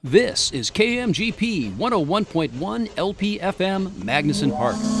This is KMGP 101.1 LPFM, Magnuson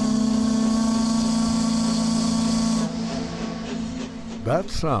Park. That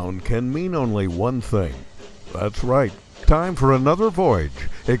sound can mean only one thing. That's right. Time for another voyage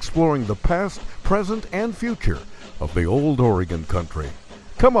exploring the past, present, and future of the old Oregon country.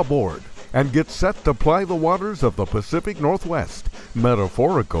 Come aboard and get set to ply the waters of the Pacific Northwest,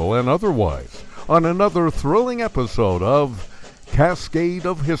 metaphorical and otherwise, on another thrilling episode of Cascade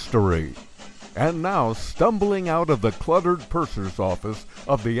of History. And now, stumbling out of the cluttered purser's office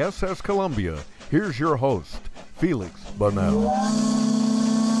of the SS Columbia, here's your host, Felix Bunnell.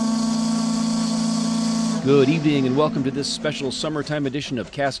 Good evening and welcome to this special summertime edition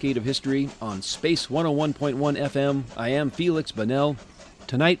of Cascade of History on Space 101.1 FM. I am Felix Bunnell.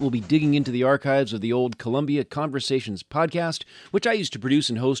 Tonight we'll be digging into the archives of the old Columbia Conversations podcast, which I used to produce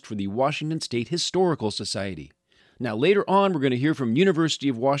and host for the Washington State Historical Society. Now, later on, we're going to hear from University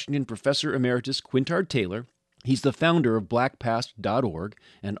of Washington Professor Emeritus Quintard Taylor. He's the founder of blackpast.org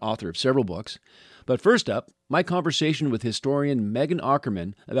and author of several books. But first up, my conversation with historian Megan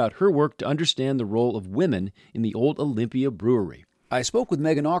Ackerman about her work to understand the role of women in the old Olympia Brewery. I spoke with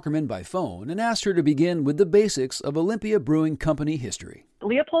Megan Ackerman by phone and asked her to begin with the basics of Olympia Brewing Company history.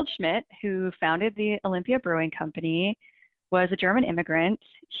 Leopold Schmidt, who founded the Olympia Brewing Company, was a German immigrant.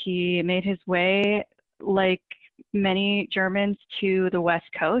 He made his way, like many Germans, to the West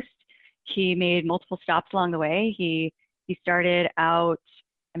Coast. He made multiple stops along the way. He started out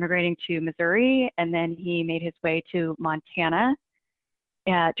immigrating to Missouri, and then he made his way to Montana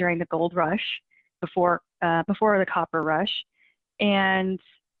during the gold rush, before the copper rush, and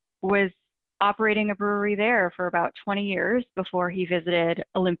was operating a brewery there for about 20 years before he visited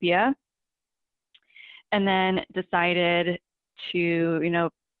Olympia, and then decided to,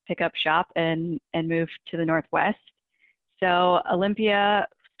 pick up shop and move to the Northwest. So Olympia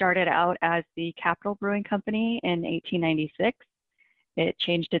started out as the Capital Brewing Company in 1896. It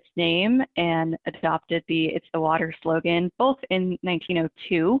changed its name and adopted the It's the Water slogan both in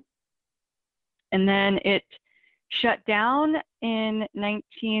 1902. And then it shut down on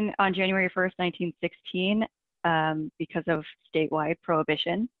January 1st, 1916, because of statewide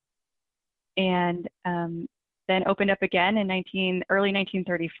prohibition. And then opened up again in early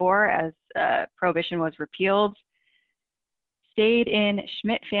 1934 as prohibition was repealed. Stayed in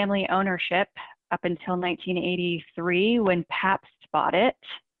Schmidt family ownership up until 1983 when Pabst bought it.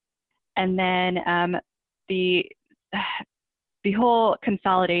 And then the whole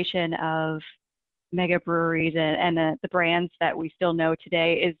consolidation of mega breweries and the brands that we still know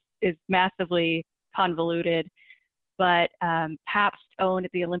today is massively convoluted. But Pabst owned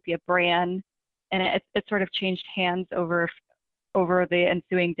the Olympia brand, and it sort of changed hands over the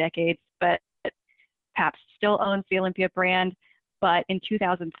ensuing decades. But Pabst still owns the Olympia brand. But in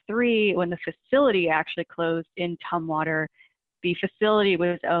 2003, when the facility actually closed in Tumwater, the facility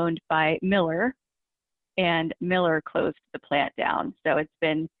was owned by Miller, and Miller closed the plant down. So it's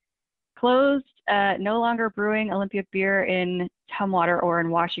been closed, no longer brewing Olympia beer in Tumwater or in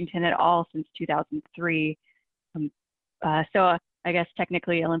Washington at all since 2003. So I guess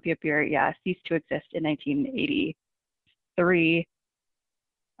technically Olympia beer, ceased to exist in 1983.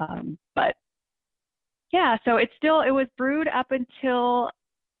 But yeah, so it was brewed up until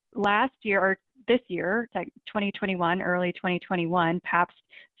last year, or this year, like 2021, early 2021. Pabst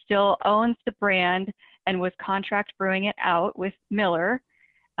still owns the brand and was contract brewing it out with Miller.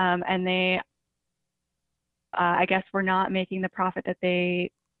 And they, I guess, were not making the profit that they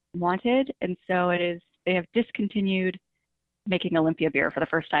wanted. And so they have discontinued making Olympia beer for the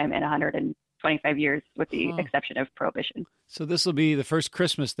first time in 125 years, with the exception of Prohibition. So this will be the first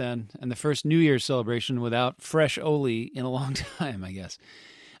Christmas then, and the first New Year's celebration without fresh Oli in a long time, I guess.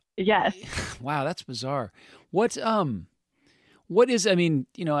 Yes. Wow, that's bizarre. What is,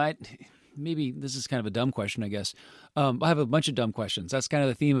 maybe this is kind of a dumb question, I guess. I have a bunch of dumb questions. That's kind of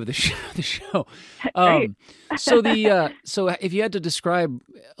the theme of the show. So if you had to describe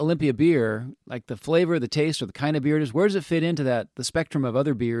Olympia beer, like the flavor, the taste, or the kind of beer it is, where does it fit into the spectrum of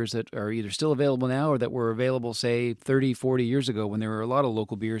other beers that are either still available now or that were available, say, 30, 40 years ago when there were a lot of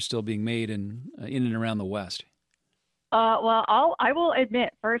local beers still being made in and around the West? Well, I will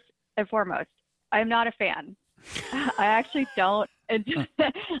admit, first and foremost, I'm not a fan. I actually don't.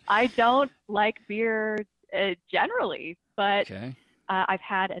 I don't like beer generally, but okay. I've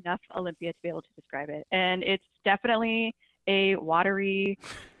had enough Olympia to be able to describe it. And it's definitely a watery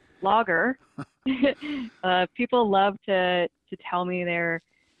lager. People love to tell me their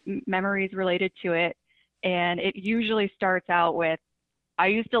memories related to it. And it usually starts out with, I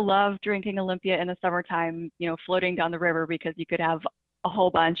used to love drinking Olympia in the summertime, floating down the river because you could have a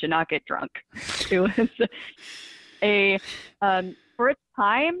whole bunch and not get drunk. It was a for its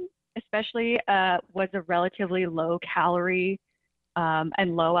time, especially, was a relatively low calorie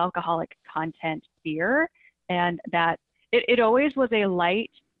and low alcoholic content beer, and that it always was a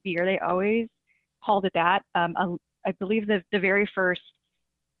light beer. They always called it that. I believe the very first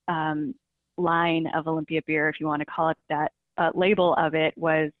line of Olympia beer, if you want to call it that, label of it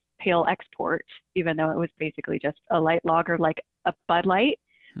was Pale Export, even though it was basically just a light lager like a Bud Light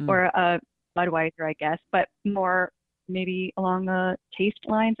or a Budweiser, I guess, but more maybe along the taste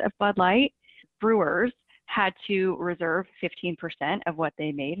lines of Bud Light. Brewers had to reserve 15% of what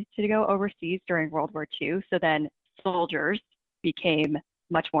they made to go overseas during World War II. So then soldiers became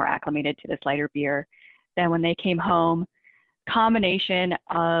much more acclimated to this lighter beer. Then when they came home, combination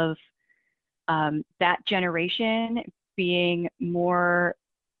of that generation being more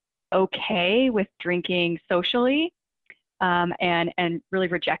okay with drinking socially, and really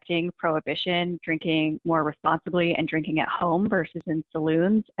rejecting prohibition, drinking more responsibly and drinking at home versus in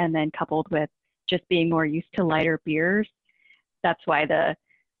saloons, and then coupled with just being more used to lighter beers. That's why the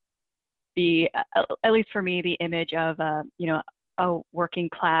at least for me, the image of a working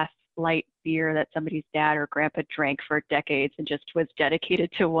class light beer that somebody's dad or grandpa drank for decades and just was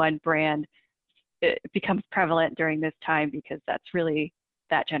dedicated to one brand, it becomes prevalent during this time because that's really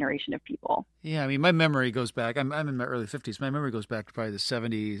that generation of people. Yeah, I mean, my memory goes back. I'm in my early 50s. My memory goes back to probably the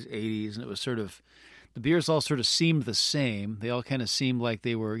 70s, 80s, and it was sort of, the beers all sort of seemed the same. They all kind of seemed like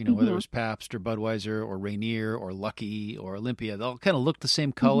they were, whether it was Pabst or Budweiser or Rainier or Lucky or Olympia, they all kind of looked the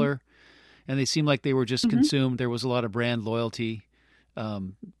same color, and they seemed like they were just consumed. There was a lot of brand loyalty,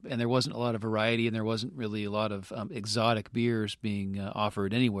 and there wasn't a lot of variety, and there wasn't really a lot of exotic beers being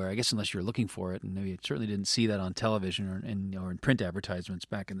offered anywhere, I guess, unless you're looking for it. And maybe certainly didn't see that on television or in print advertisements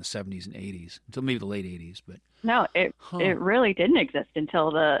back in the 70s and 80s, until maybe the late 80s. But no, it really didn't exist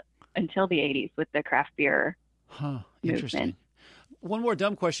until the 80s with the craft beer Interesting. movement. One more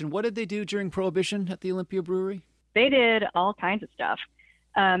dumb question. What did they do during Prohibition at the Olympia Brewery? They did all kinds of stuff.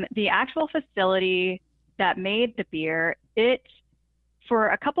 The actual facility that made the beer, it for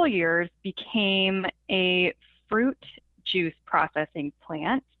a couple of years became a fruit juice processing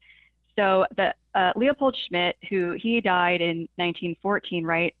plant. So the Leopold Schmidt, he died in 1914,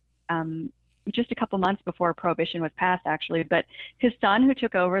 right? Just a couple months before Prohibition was passed, actually. But his son, who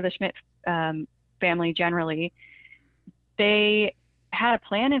took over the Schmidt family generally, they had a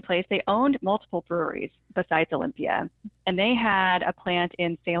plan in place. They owned multiple breweries besides Olympia, and they had a plant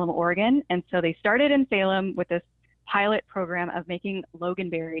in Salem, Oregon. And so they started in Salem with this pilot program of making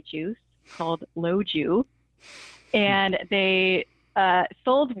loganberry juice called Loju, and they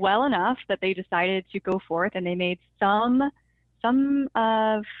sold well enough that they decided to go forth, and they made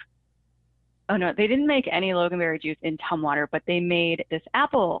they didn't make any loganberry juice in Tumwater, but they made this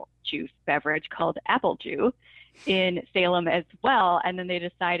apple juice beverage called Apple Jew in Salem as well, and then they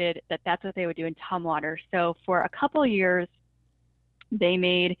decided that that's what they would do in Tumwater. So for a couple years, they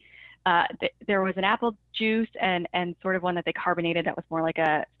made there was an apple juice and sort of one that they carbonated that was more like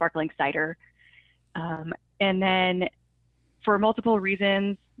a sparkling cider. And then for multiple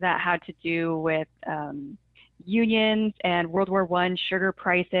reasons that had to do with unions and World War I sugar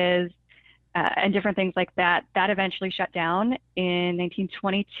prices and different things like that, that eventually shut down in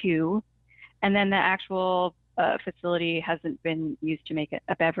 1922. And then the actual facility hasn't been used to make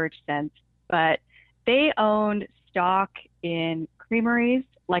a beverage since. But they owned stock in creameries,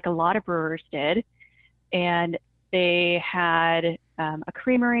 like a lot of brewers did, and they had a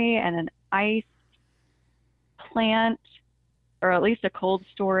creamery and an ice plant, or at least a cold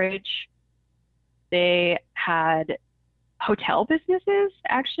storage. They had hotel businesses,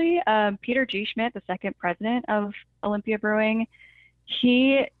 actually. Peter G. Schmidt, the second president of Olympia Brewing,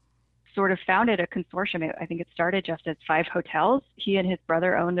 he sort of founded a consortium. I think it started just as 5 hotels. He and his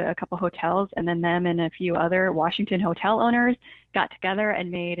brother owned a couple hotels, and then them and a few other Washington hotel owners got together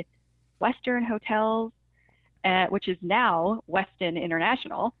and made Western Hotels, which is now Westin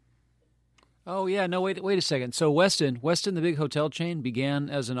International. Oh, yeah. No, wait a second. So Westin, the big hotel chain, began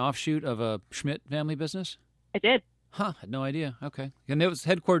as an offshoot of a Schmidt family business? It did. Huh, had no idea. Okay. And it was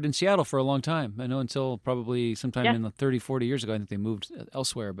headquartered in Seattle for a long time. I know until probably sometime in the 30, 40 years ago, I think they moved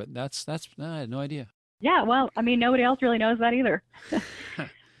elsewhere, but that's I had no idea. Yeah, well, I mean, nobody else really knows that either.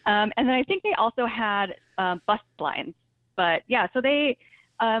 And then I think they also had bus blinds. But yeah, so they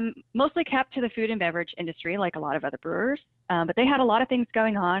mostly kept to the food and beverage industry like a lot of other brewers. But they had a lot of things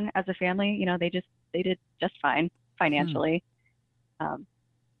going on as a family. They did just fine financially.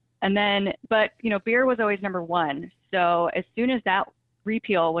 And then, but, beer was always number one. So as soon as that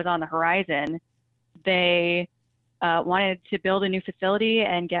repeal was on the horizon, they wanted to build a new facility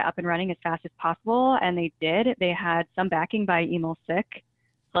and get up and running as fast as possible, and they did. They had some backing by Emil Sick,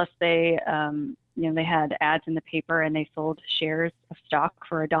 plus they had ads in the paper, and they sold shares of stock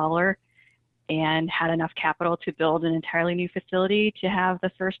for $1 and had enough capital to build an entirely new facility to have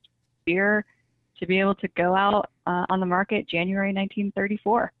the first beer to be able to go out on the market January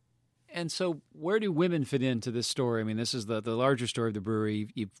 1934. And so where do women fit into this story? I mean, this is the larger story of the brewery.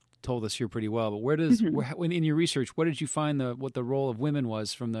 You've told us here pretty well, but where does, when in your research, what did you find what the role of women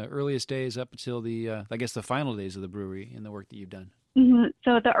was from the earliest days up until the final days of the brewery in the work that you've done?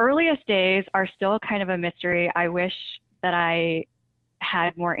 So the earliest days are still kind of a mystery. I wish that I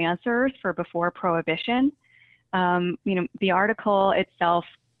had more answers for before Prohibition. The article itself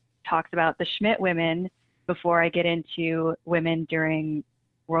talks about the Schmidt women before I get into women during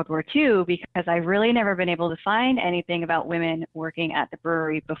World War II, because I've really never been able to find anything about women working at the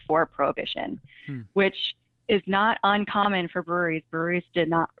brewery before Prohibition, which is not uncommon for breweries. Breweries did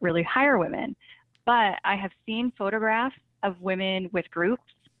not really hire women, but I have seen photographs of women with groups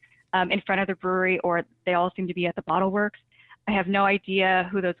in front of the brewery, or they all seem to be at the bottle works. I have no idea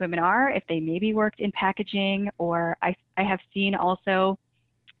who those women are, if they maybe worked in packaging, or I have seen also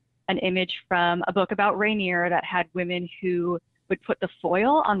an image from a book about Rainier that had women who would put the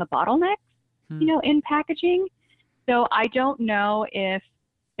foil on the bottlenecks, in packaging. So I don't know if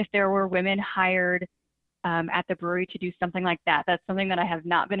there were women hired at the brewery to do something like that. That's something that I have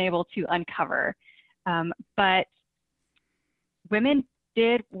not been able to uncover. But women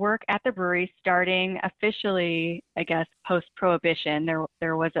did work at the brewery starting officially, I guess, post-Prohibition.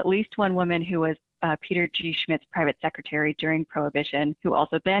 There was at least one woman who was Peter G. Schmidt's private secretary during Prohibition, who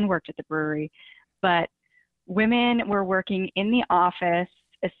also then worked at the brewery. But women were working in the office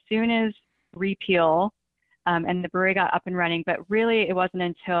as soon as repeal, and the brewery got up and running. But really, it wasn't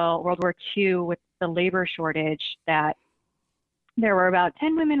until World War II, with the labor shortage, that there were about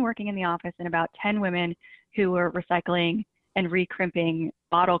 10 women working in the office and about 10 women who were recycling and recrimping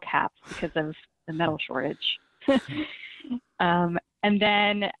bottle caps because of the metal shortage. And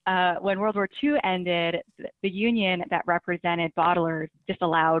then when World War II ended, the union that represented bottlers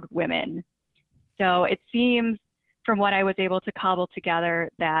disallowed women. So it seems, from what I was able to cobble together,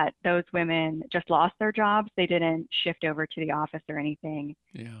 that those women just lost their jobs. They didn't shift over to the office or anything.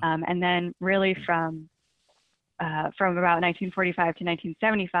 Yeah. And then really from about 1945 to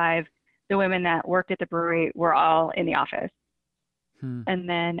 1975, the women that worked at the brewery were all in the office. And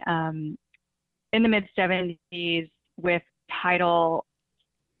then in the mid-70s, with Title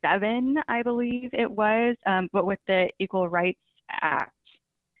VII, I believe it was, but with the Equal Rights Act,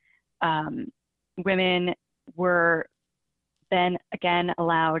 women were then again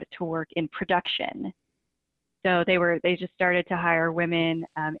allowed to work in production. So they just started to hire women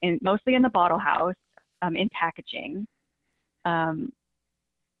mostly in the bottle house, in packaging. And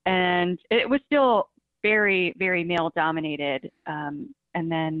it was still very, very male dominated. And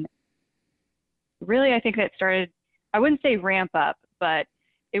then really, I think that started, I wouldn't say ramp up, but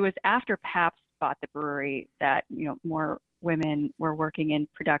it was after Pabst bought the brewery that, more women were working in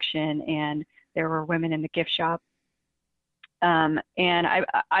production, and there were women in the gift shop. And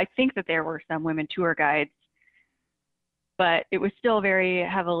I think that there were some women tour guides, but it was still very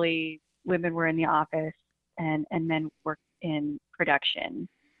heavily women were in the office and men worked in production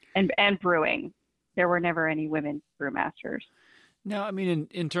and brewing. There were never any women brewmasters. Now, I mean,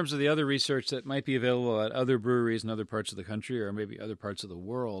 in terms of the other research that might be available at other breweries in other parts of the country or maybe other parts of the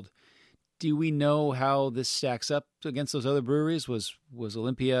world, do we know how this stacks up against those other breweries? Was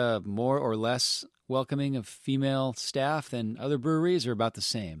Olympia more or less welcoming of female staff than other breweries, or about the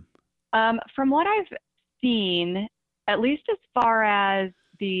same? From what I've seen, at least as far as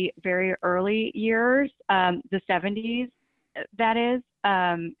the very early years, the 70s, that is,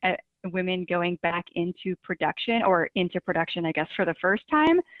 women going back into production, I guess, for the first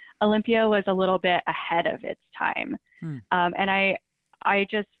time, Olympia was a little bit ahead of its time. And I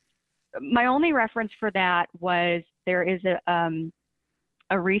just, my only reference for that was there is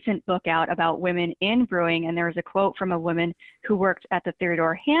a recent book out about women in brewing, and there was a quote from a woman who worked at the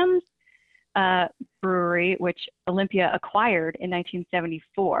Theodore Ham's brewery, which Olympia acquired in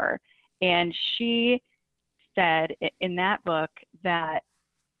 1974. And she said in that book that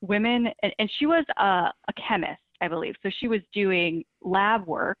women, and she was a chemist, I believe, so she was doing lab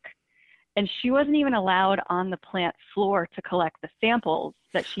work, and she wasn't even allowed on the plant floor to collect the samples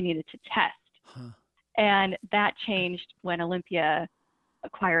that she needed to test. And that changed when Olympia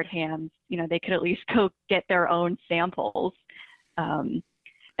acquired Ham's. They could at least go get their own samples. And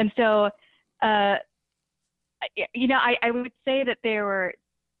so, I would say that there were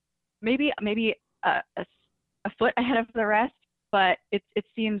maybe a foot ahead of the rest, but it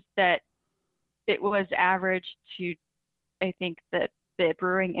seems that it was average to, I think, that the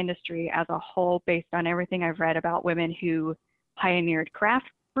brewing industry as a whole, based on everything I've read about women who pioneered craft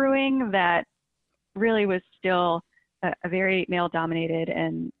brewing, that really was still a very male-dominated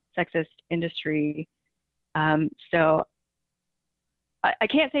and sexist industry. So I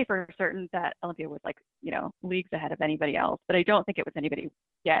can't say for certain that Olympia was leagues ahead of anybody else, but I don't think it was anybody.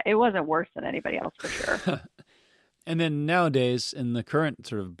 Yeah, it wasn't worse than anybody else for sure. And then nowadays, in the current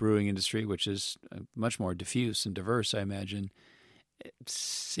sort of brewing industry, which is much more diffuse and diverse, I imagine,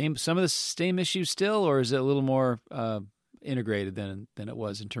 some of the same issues still, or is it a little more integrated than it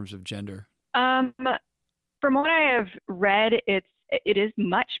was in terms of gender? From what I have read, it is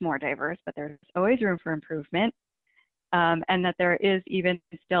much more diverse, but there's always room for improvement, and that there is even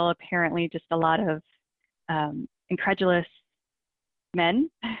still apparently just a lot of incredulous men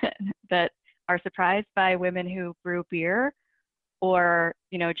that are surprised by women who brew beer, or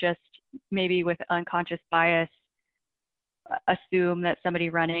just maybe with unconscious bias assume that somebody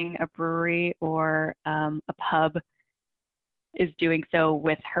running a brewery or a pub is doing so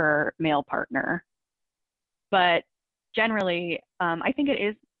with her male partner. But generally, I think it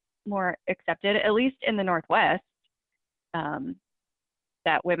is more accepted, at least in the Northwest,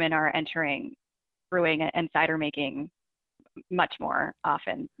 that women are entering brewing and cider making much more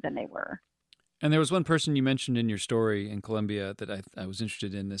often than they were. And there was one person you mentioned in your story in Columbia that I was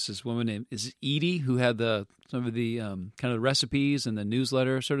interested in. This woman named, is it Edie, who had some of the kind of recipes and the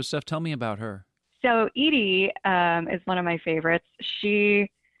newsletter sort of stuff. Tell me about her. So Edie is one of my favorites. She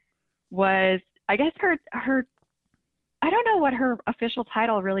was, I guess her I don't know what her official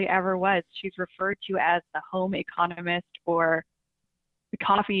title really ever was. She's referred to as the home economist or the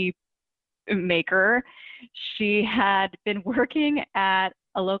coffee maker. She had been working at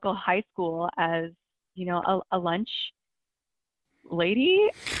a local high school as, a lunch lady,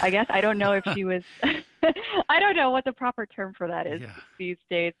 I guess. I don't know if she was, I don't know what the proper term for that is these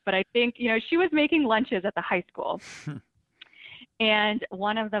days, but I think, she was making lunches at the high school. And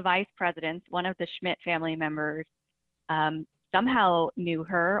one of the vice presidents, one of the Schmidt family members, somehow knew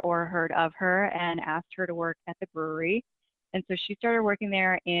her or heard of her and asked her to work at the brewery. And so she started working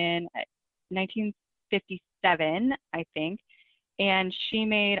there in 1957, I think. And she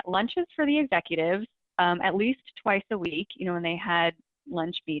made lunches for the executives at least twice a week, when they had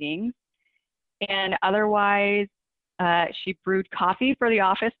lunch meetings. And otherwise, she brewed coffee for the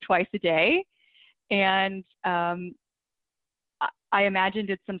office twice a day. And I imagine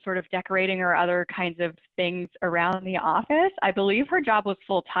did some sort of decorating or other kinds of things around the office. I believe her job was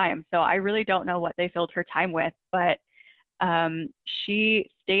full-time, so I really don't know what they filled her time with. But she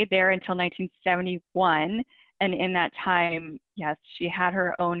stayed there until 1971. And in that time, yes, she had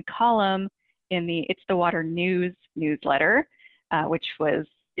her own column in the It's the Water News newsletter, which was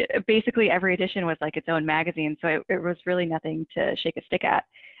basically every edition was like its own magazine. So it was really nothing to shake a stick at.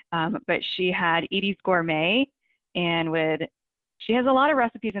 But she had Edie's Gourmet, and she has a lot of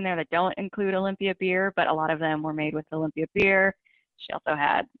recipes in there that don't include Olympia beer, but a lot of them were made with Olympia beer. She also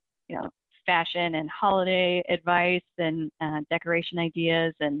had, fashion and holiday advice and decoration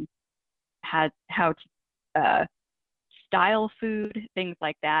ideas, and had how to style food, things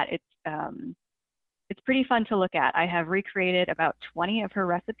like that. It's pretty fun to look at. I have recreated about 20 of her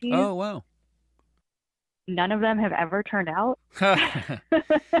recipes. Oh, wow. None of them have ever turned out.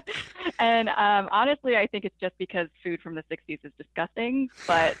 And honestly, I think it's just because food from the 60s is disgusting,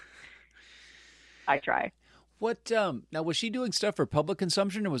 but I try. Now, was she doing stuff for public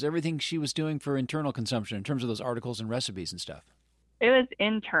consumption, or was everything she was doing for internal consumption in terms of those articles and recipes and stuff? It was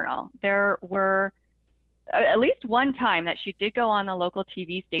internal. There were at least one time that she did go on the local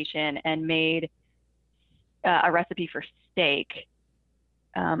TV station and made a recipe for steak.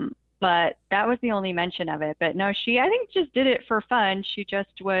 But that was the only mention of it. But no, I think just did it for fun. She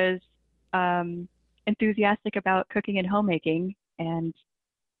just was enthusiastic about cooking and homemaking and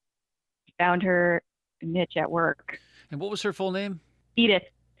found her niche at work. And what was her full name? Edith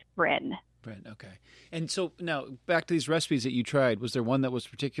Bryn. Bryn, okay. And so now back to these recipes that you tried. Was there one that was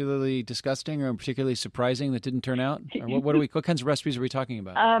particularly disgusting or particularly surprising that didn't turn out? Or what kinds of recipes are we talking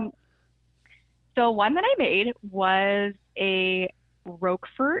about? So one that I made was a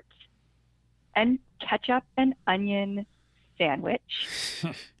Roquefort and ketchup and onion sandwich.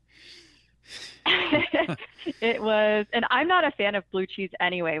 It was, and I'm not a fan of blue cheese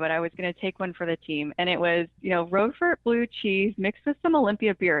anyway, but I was going to take one for the team. And it was, Roquefort blue cheese mixed with some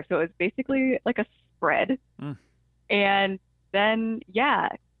Olympia beer. So it was basically like a spread. And then,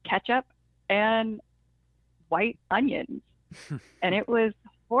 ketchup and white onions. And it was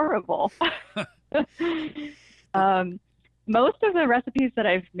horrible. Most of the recipes that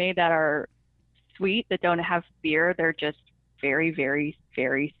I've made that are sweet, that don't have beer, they're just very, very,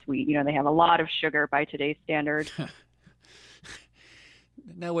 very sweet. They have a lot of sugar by today's standards.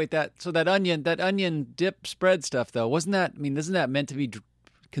 Now wait, that onion dip spread stuff though, wasn't that? I mean, isn't that meant to be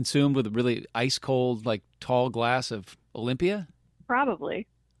consumed with a really ice cold, like tall glass of Olympia? Probably.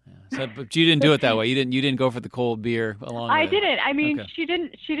 Yeah. So, but you didn't do it that way. You didn't go for the cold beer along. I didn't. I mean, okay. She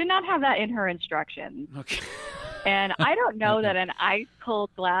did not have that in her instructions. Okay. And I don't know that an ice cold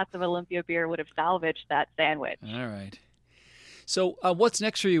glass of Olympia beer would have salvaged that sandwich. All right. So, what's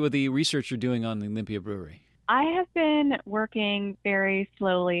next for you with the research you're doing on the Olympia Brewery? I have been working very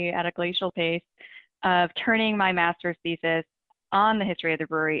slowly at a glacial pace of turning my master's thesis on the history of the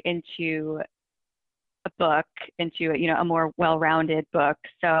brewery into a book, into a more well-rounded book.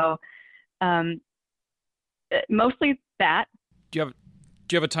 So mostly that. Do you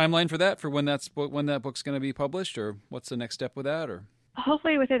have a timeline for that, for when that book's going to be published, or what's the next step with that, or?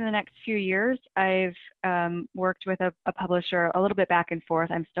 Hopefully within the next few years. I've worked with a publisher a little bit back and forth.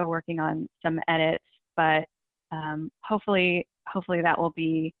 I'm still working on some edits, but hopefully that will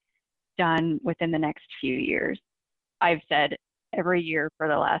be done within the next few years. I've said every year for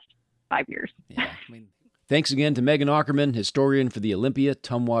the last 5 years. Yeah, I mean, thanks again to Megan Aukerman, historian for the Olympia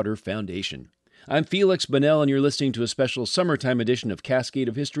Tumwater Foundation. I'm Felix Bunnell, and you're listening to a special summertime edition of Cascade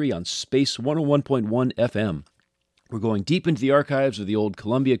of History on Space 101.1 FM. We're going deep into the archives of the old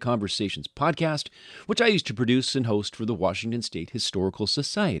Columbia Conversations podcast, which I used to produce and host for the Washington State Historical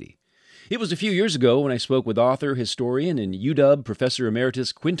Society. It was a few years ago when I spoke with author, historian, and UW Professor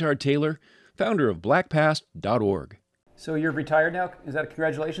Emeritus Quintard Taylor, founder of blackpast.org. So you're retired now? Is that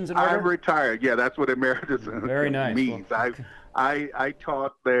congratulations in order? I'm retired. Yeah, that's what emeritus Very nice. means. Well, I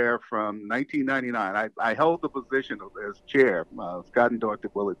taught there from 1999. I held the position as chair, Scott and Dorothy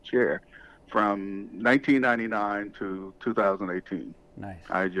Willett chair, from 1999 to 2018. Nice.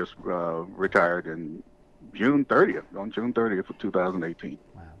 I just retired on June 30th of 2018.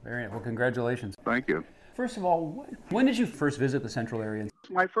 Wow, very nice. Well, congratulations. Thank you. First of all, when did you first visit the central area?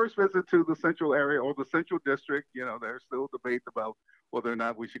 My first visit to the central area or the central district, there's still debate about whether or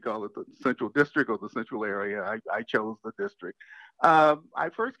not we should call it the central district or the central area. I chose the district. I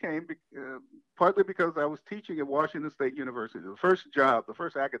first came partly because I was teaching at Washington State University. The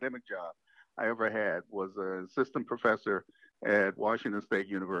first academic job I ever had was an assistant professor at Washington State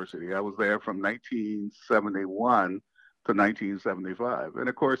University. I was there from 1971 to 1975. And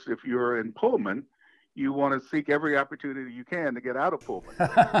of course, if you're in Pullman, you want to seek every opportunity you can to get out of Pullman.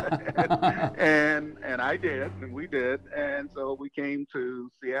 and I did, and we did. And so we came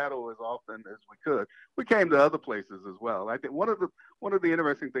to Seattle as often as we could. We came to other places as well. I think one of the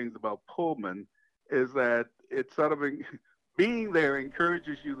interesting things about Pullman is that it's sort of being there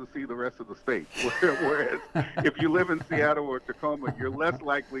encourages you to see the rest of the state. Whereas if you live in Seattle or Tacoma, you're less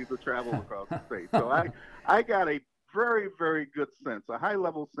likely to travel across the state. So I got a very, very good sense, a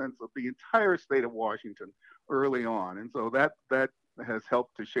high-level sense of the entire state of Washington early on. And so that has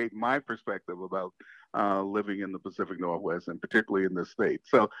helped to shape my perspective about living in the Pacific Northwest and particularly in this state.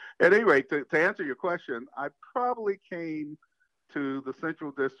 So at any rate, to answer your question, I probably came to the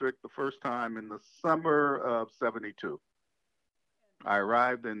Central District the first time in the summer of 72. I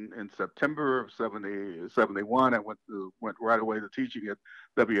arrived in September of 71. I went right away to teaching at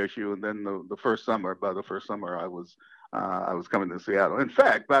WSU, and then by the first summer, I was coming to Seattle. In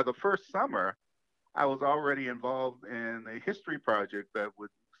fact, by the first summer, I was already involved in a history project that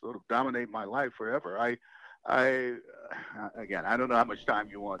would sort of dominate my life forever. I don't know how much time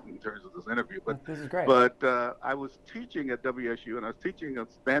you want in terms of this interview, but this is great. But I was teaching at WSU, and I was teaching a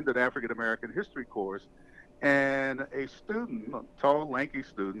standard African American history course. And a student, a tall, lanky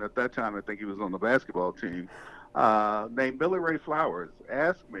student, at that time I think he was on the basketball team, named Billy Ray Flowers,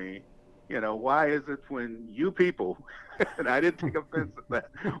 asked me, why is it when you people, and I didn't take offense at that,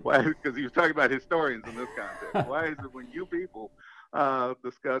 why? Because he was talking about historians in this context. Why is it when you people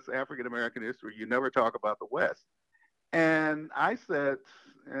discuss African American history, you never talk about the West? And I said,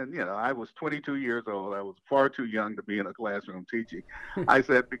 I was 22 years old. I was far too young to be in a classroom teaching. I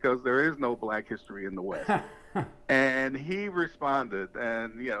said, because there is no Black history in the West. And he responded,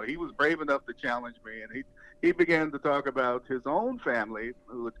 and, he was brave enough to challenge me. And he began to talk about his own family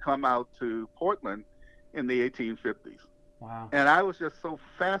who had come out to Portland in the 1850s. Wow. And I was just so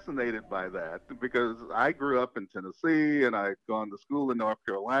fascinated by that because I grew up in Tennessee and I'd gone to school in North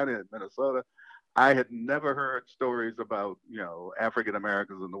Carolina and Minnesota. I had never heard stories about, African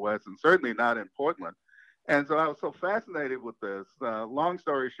Americans in the West, and certainly not in Portland. And so I was so fascinated with this. Long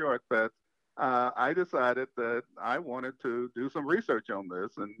story short, that I I decided that I wanted to do some research on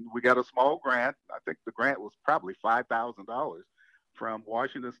this, and we got a small grant. I think the grant was probably $5,000 from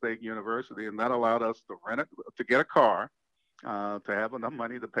Washington State University, and that allowed us to to get a car, to have enough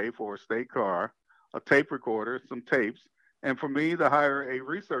money to pay for a state car, a tape recorder, some tapes, and for me to hire a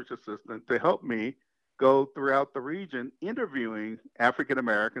research assistant to help me go throughout the region interviewing African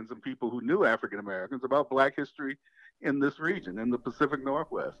Americans and people who knew African Americans about Black history in this region, in the Pacific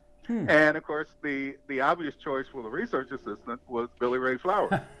Northwest. And of course, the obvious choice for the research assistant was Billy Ray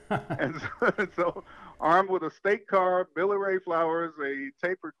Flowers. and so, armed with a state car, Billy Ray Flowers, a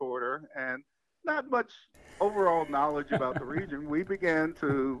tape recorder, and not much overall knowledge about the region, we began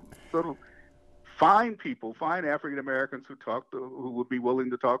to sort of find African Americans who would be willing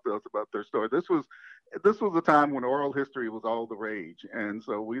to talk to us about their story. This was a time when oral history was all the rage, and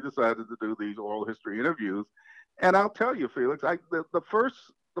so we decided to do these oral history interviews. And I'll tell you, Felix, the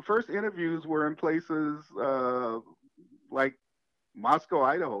first interviews were in places like Moscow,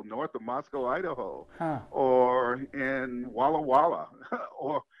 Idaho, north of Moscow, Idaho, or in Walla Walla,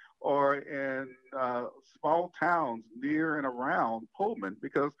 or in small towns near and around Pullman,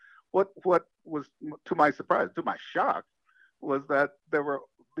 because what was, to my surprise, to my shock, was that there were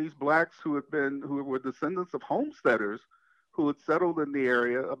these blacks who were descendants of homesteaders who had settled in the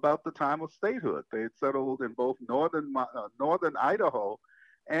area about the time of statehood. They had settled in both northern Idaho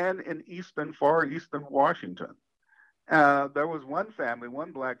and in far eastern Washington. There was one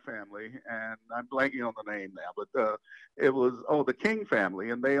black family, and I'm blanking on the name now, but it was the King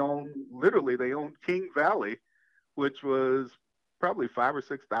family, and they owned King Valley, which was probably 5,000 or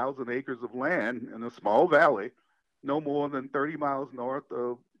 6,000 acres of land in a small valley, no more than 30 miles north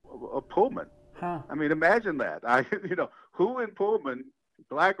of Pullman. I mean, imagine that. Who in Pullman,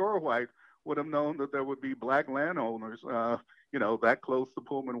 black or white, would have known that there would be black landowners, that close to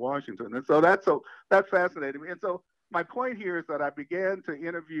Pullman, Washington. And so that fascinated me. And so my point here is that I began to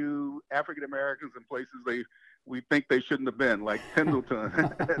interview African Americans in places we think they shouldn't have been, like Pendleton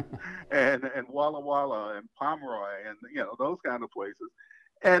and Walla Walla and Pomeroy and those kind of places.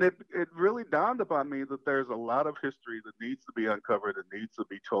 And it really dawned upon me that there's a lot of history that needs to be uncovered and needs to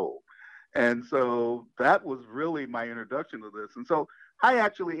be told. And so that was really my introduction to this. And so I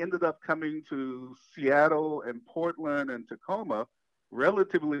actually ended up coming to Seattle and Portland and Tacoma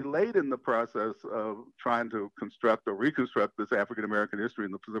relatively late in the process of trying to construct or reconstruct this African American history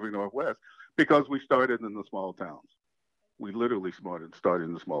in the Pacific Northwest, because we started in the small towns. We literally started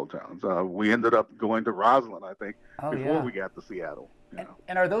in the small towns. We ended up going to Roslyn, I think, before we got to Seattle.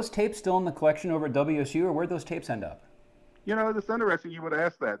 And are those tapes still in the collection over at WSU, or where'd those tapes end up? It's interesting you would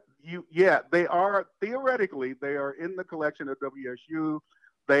ask that. They are, theoretically, they are in the collection at WSU.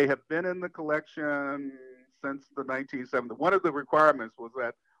 They have been in the collection since the 1970s. One of the requirements was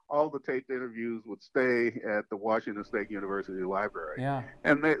that all the taped interviews would stay at the Washington State University Library. Yeah.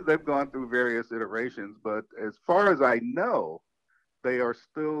 And they've gone through various iterations, but as far as I know, they are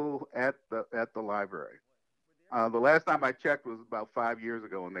still at the library. The last time I checked was about 5 years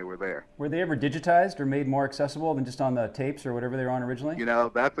ago, and they were there. Were they ever digitized or made more accessible than just on the tapes or whatever they were on originally?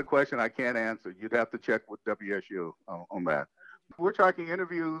 That's a question I can't answer. You'd have to check with WSU on that. We're talking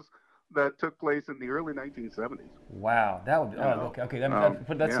interviews that took place in the early 1970s. Wow, that would okay.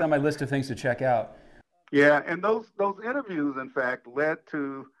 That's on my list of things to check out. Yeah, and those interviews, in fact, led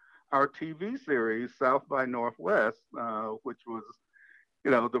to our TV series South by Northwest, which was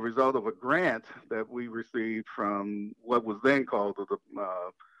the result of a grant that we received from what was then called the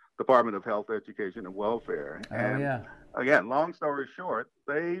Department of Health, Education, and Welfare. Again, long story short,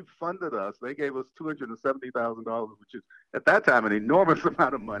 they funded us. They gave us $270,000, which is at that time an enormous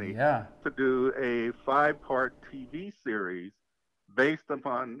amount of money, to do a 5-part TV series based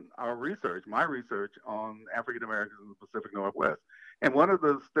upon my research on African Americans in the Pacific Northwest. And one of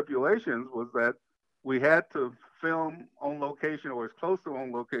the stipulations was that we had to film on location, or as close to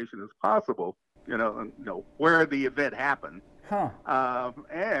on location as possible, where the event happened.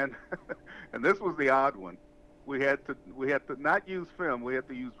 And this was the odd one. We had to not use film. We had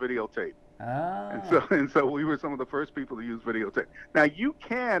to use videotape. And so we were some of the first people to use videotape. Now you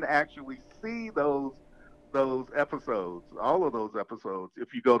can actually see those episodes, all of those episodes,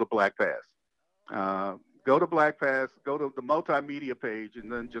 if you go to Black Pass. Go to Black Pass, go to the multimedia page,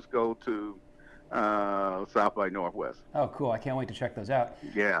 and then just go to South by Northwest. Oh, cool. I can't wait to check those out.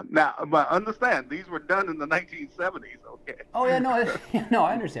 Yeah. Now, but understand, these were done in the 1970s, okay? Oh, yeah, no, no,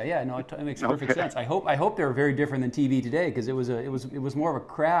 I understand. Yeah, no, it makes perfect sense. I hope they were very different than TV today, because it was more of a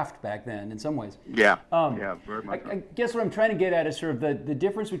craft back then in some ways. Yeah, yeah, very much. I guess what I'm trying to get at is sort of the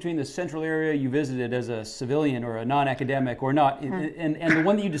difference between the central area you visited as a civilian or a non-academic or not, and the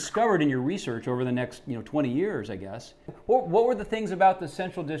one that you discovered in your research over the next 20 years, I guess. What were the things about the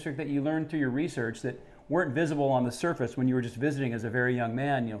Central District that you learned through your research that weren't visible on the surface when you were just visiting as a very young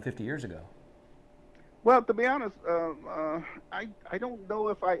man, 50 years ago? Well, to be honest, I don't know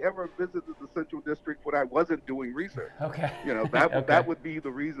if I ever visited the Central District when I wasn't doing research. Okay. That would be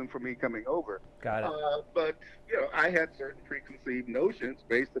the reason for me coming over. Got it. But I had certain preconceived notions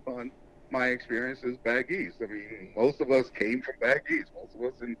based upon my experiences back east. I mean, most of us came from back east. Most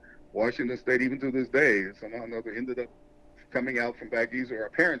of us in Washington State, even to this day, somehow or another ended up coming out from back east, or our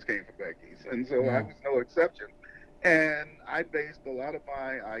parents came from back east, and so I was no exception. And I based a lot of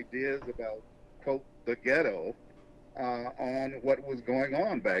my ideas about, quote, the ghetto on what was going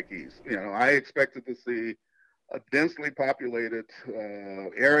on back east. I expected to see a densely populated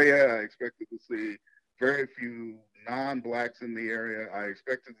area. I expected to see very few non-blacks in the area. I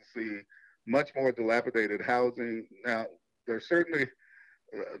expected to see much more dilapidated housing. Now, there certainly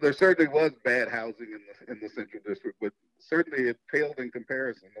was bad housing in the Central District, but certainly it paled in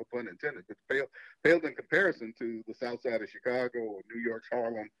comparison, no pun intended, but paled in comparison to the south side of Chicago or New York's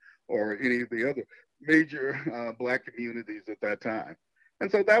Harlem or any of the other major black communities at that time. And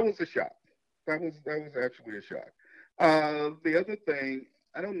so that was a shock. That was actually a shock. The other thing,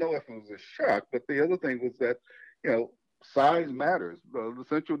 I don't know if it was a shock, but the other thing was that, size matters. The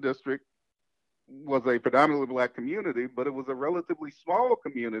Central District was a predominantly black community, but it was a relatively small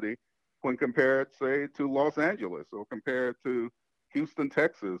community when compared, say, to Los Angeles or compared to Houston,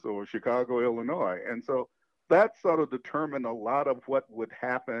 Texas, or Chicago, Illinois. And so that sort of determined a lot of what would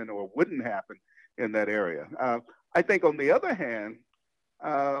happen or wouldn't happen in that area. I think, on the other hand,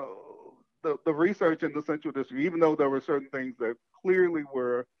 the research in the Central District, even though there were certain things that clearly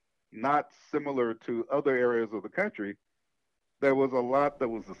were not similar to other areas of the country, there was a lot that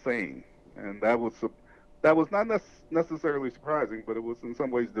was the same. And that was not necessarily surprising, but it was in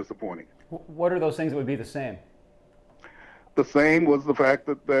some ways disappointing. What are those things that would be the same? The same was the fact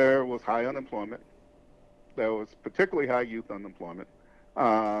that there was high unemployment. There was particularly high youth unemployment.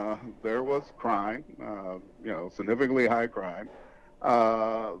 There was crime, significantly high crime.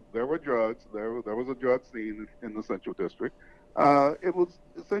 There were drugs. There was a drug scene in the Central District. It was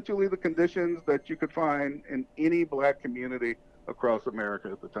essentially the conditions that you could find in any black community across America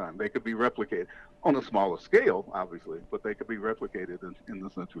at the time. They could be replicated on a smaller scale, obviously, but they could be replicated in the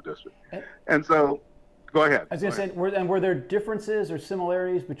Central District. And so, go ahead. I was going to say, were there differences or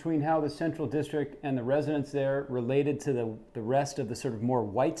similarities between how the Central District and the residents there related to the rest of the sort of more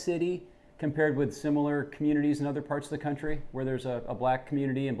white city compared with similar communities in other parts of the country where there's a black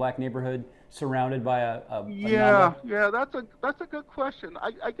community and black neighborhood surrounded by a that's a good question.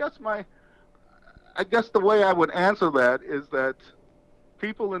 I guess the way I would answer that is that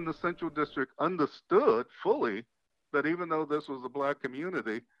people in the Central District understood fully that even though this was a black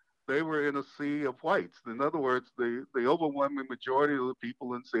community, they were in a sea of whites. In other words, the overwhelming majority of the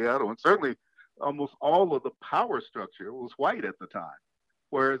people in Seattle, and certainly almost all of the power structure, was white at the time.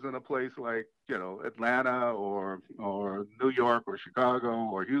 Whereas in a place like, Atlanta or New York or Chicago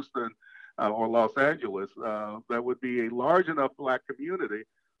or Houston or Los Angeles, there would be a large enough black community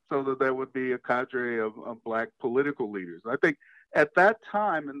so that there would be a cadre of black political leaders. I think at that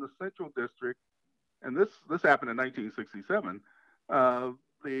time in the Central District, and this happened in 1967,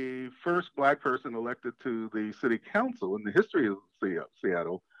 the first black person elected to the city council in the history of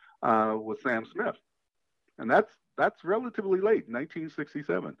Seattle was Sam Smith. And that's relatively late,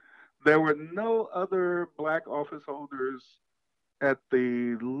 1967. There were no other black office holders at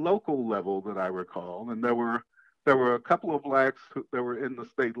the local level that I recall, and there were a couple of blacks that were in the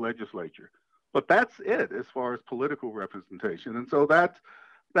state legislature, but that's it as far as political representation. And so that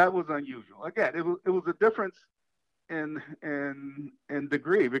was unusual. Again, it was a difference in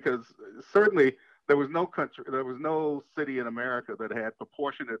degree, because certainly there was no city in America that had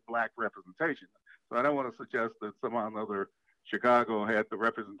proportionate black representation. So I don't want to suggest that somehow or another Chicago had the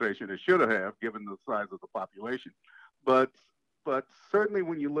representation it should have, given the size of the population. But certainly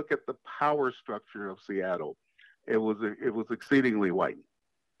when you look at the power structure of Seattle, it was exceedingly white.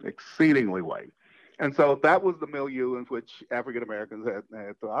 And so that was the milieu in which African Americans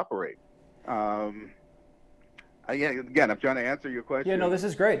had to operate. Yeah, again, I'm trying to answer your question. Yeah, no, this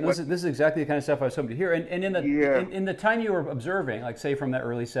is great. This is exactly the kind of stuff I was hoping to hear. And in the time you were observing, like say from the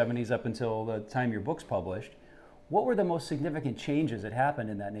early 70s up until the time your book's published, what were the most significant changes that happened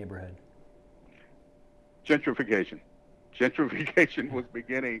in that neighborhood? Gentrification. Gentrification was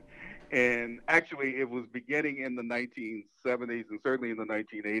beginning, and actually it was beginning in the 1970s and certainly in the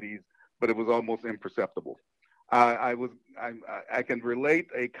 1980s, but it was almost imperceptible. I can relate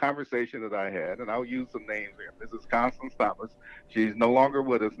a conversation that I had, and I'll use some names here. Mrs. Constance Thomas, she's no longer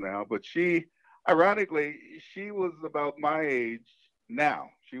with us now, but ironically, she was about my age now.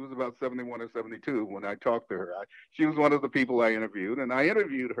 She was about 71 or 72 when I talked to her. She was one of the people I interviewed, and I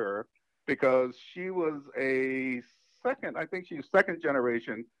interviewed her because she was I think she was second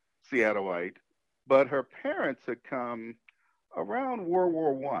generation Seattleite, but her parents had come around World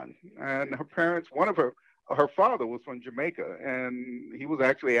War One, and her father was from Jamaica, and he was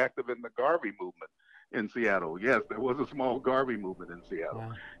actually active in the Garvey movement in Seattle. Yes, there was a small Garvey movement in Seattle.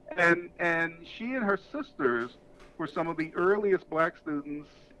 Wow. And she and her sisters were some of the earliest black students,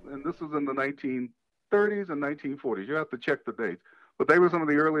 and this was in the 1930s and 1940s. You have to check the dates. But they were some of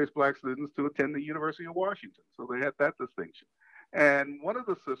the earliest black students to attend the University of Washington, so they had that distinction. And one of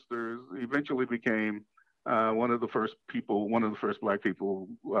the sisters eventually became one of the first black people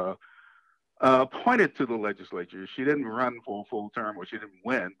appointed to the legislature. She didn't run for a full term, or she didn't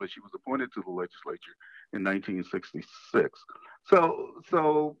win, but she was appointed to the legislature in 1966.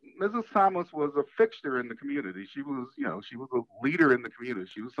 So Mrs. Thomas was a fixture in the community. She was a leader in the community.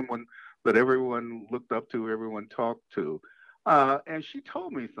 She was someone that everyone looked up to, everyone talked to. And she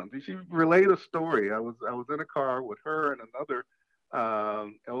told me something. She relayed a story. I was in a car with her and another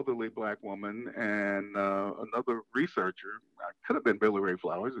elderly black woman and another researcher. It could have been Billy Ray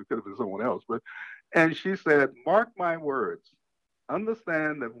Flowers. It could have been someone else. And she said, "Mark my words.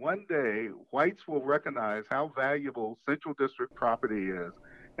 Understand that one day whites will recognize how valuable Central District property is,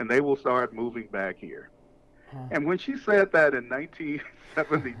 and they will start moving back here." And when she said that in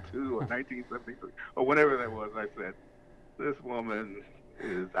 1972 or 1973 or whenever that was, I said, "This woman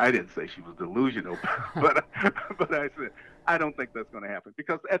is," I didn't say she was delusional, but I said, "I don't think that's going to happen."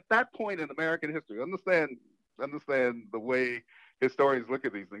 Because at that point in American history, understand the way historians look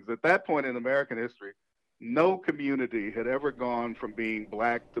at these things. At that point in American history, no community had ever gone from being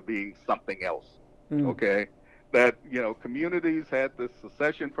black to being something else. Okay? That, communities had this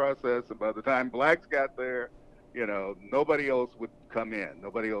secession process, and by the time blacks got there, nobody else would come in.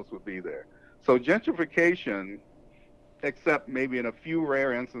 Nobody else would be there. So gentrification, except maybe in a few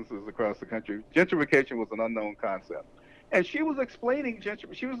rare instances across the country, gentrification was an unknown concept. And she was explaining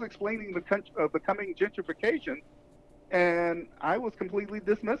the coming gentrification, and I was completely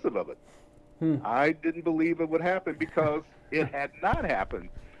dismissive of it. I didn't believe it would happen because it had not happened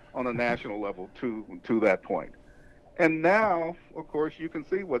on a national level to that point. And now, of course, you can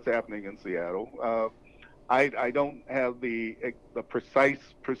see what's happening in Seattle. I don't have the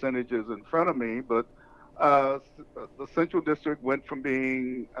precise percentages in front of me, but the Central District went from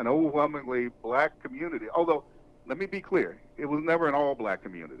being an overwhelmingly black community, although, let me be clear, it was never an all-black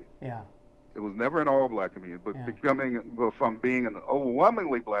community. Yeah. It was never an all-black community, but from being an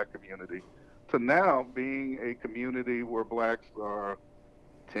overwhelmingly black community to now being a community where blacks are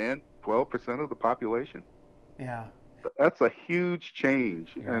 10, 12% of the population. Yeah. That's a huge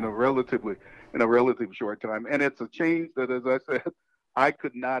change in a relatively short time. And it's a change that, as I said, I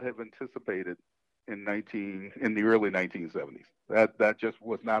could not have anticipated in the early 1970s. That just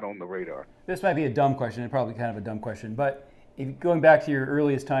was not on the radar. This might be a dumb question, and probably kind of a dumb question, but going back to your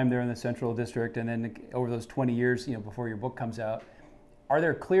earliest time there in the Central District, and then over those 20 years, before your book comes out, are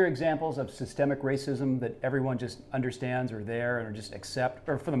there clear examples of systemic racism that everyone just understands or there and or just accept,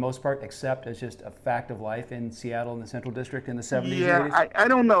 or for the most part accept as just a fact of life in Seattle in the Central District in the 70s? Yeah, I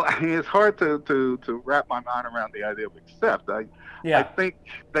don't know. I mean, it's hard to wrap my mind around the idea of accept. I think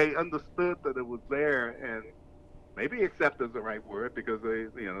they understood that it was there, and maybe accept is the right word because they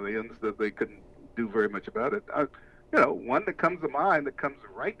understood they couldn't do very much about it. One that comes to mind that comes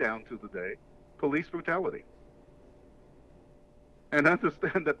right down to the day, police brutality. And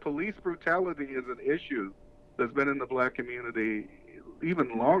understand that police brutality is an issue that's been in the black community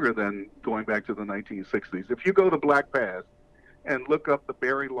even longer than going back to the 1960s. If you go to Black Pass and look up the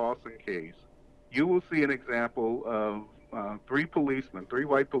Barry Lawson case, you will see an example of three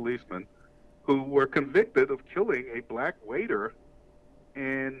white policemen, who were convicted of killing a black waiter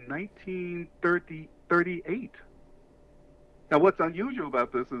in 1938. Now, what's unusual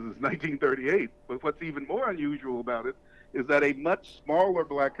about this is it's 1938, but what's even more unusual about it is that a much smaller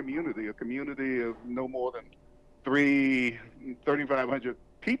black community, a community of no more than 3,500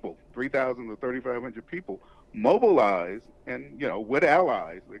 people, 3,000 to 3,500 people, mobilized, and with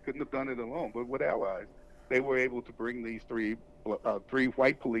allies, they couldn't have done it alone, but with allies, they were able to bring these three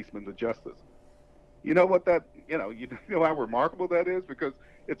white policemen to justice. You know what that you know how remarkable that is, because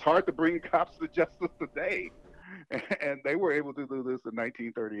it's hard to bring cops to justice today, and they were able to do this in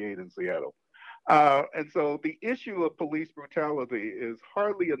 1938 in Seattle. And so the issue of police brutality is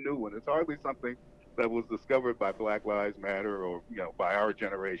hardly a new one. It's hardly something that was discovered by Black Lives Matter or by our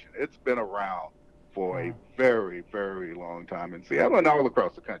generation. It's been around for a very, very long time in Seattle and all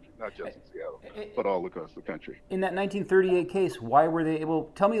across the country, not just in Seattle, but all across the country. In that 1938 case, why were they able?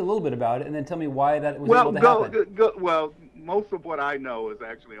 Tell me a little bit about it, and then tell me why that was able to happen. Well, most of what I know is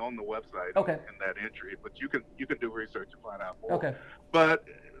actually on the website in that entry, but you can do research and find out more. Okay. But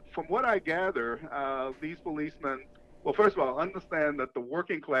from what I gather, these policemen, well, first of all, understand that the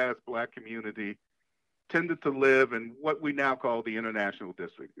working class Black community tended to live in what we now call the International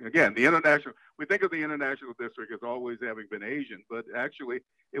District. Again, we think of the International District as always having been Asian, but actually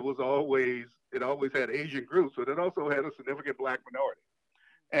it always had Asian groups, but it also had a significant Black minority.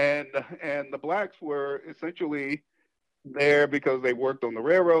 And the Blacks were essentially there because they worked on the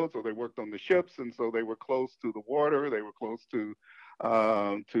railroads or they worked on the ships, and so they were close to the water, they were close to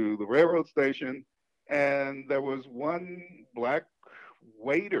the railroad station. And there was one Black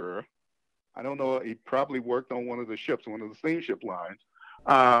waiter, I don't know, he probably worked on one of the ships, one of the steamship lines,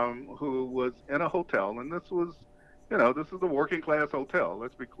 who was in a hotel. And this was, this is a working class hotel,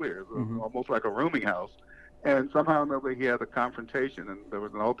 let's be clear. It was almost like a rooming house. And somehow or another, he had a confrontation, and there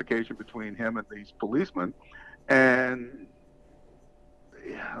was an altercation between him and these policemen. And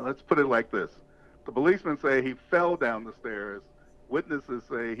let's put it like this. The policemen say he fell down the stairs. Witnesses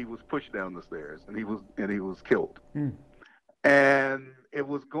say he was pushed down the stairs, and he was killed. And it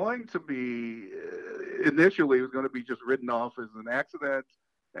was going to be, initially, it was going to be just written off as an accident,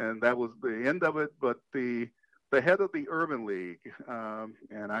 and that was the end of it. But the head of the Urban League,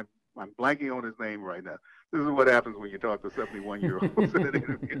 and I'm blanking on his name right now. This is what happens when you talk to 71-year-olds in an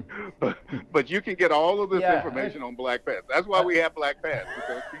interview. But you can get all of this information on Black Past. That's why we have Black Past,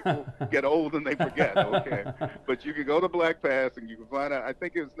 because people get old and they forget. Okay, but you can go to Black Past and you can find out. I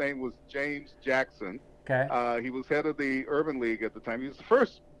think his name was James Jackson. Okay. He was head of the Urban League at the time. He was the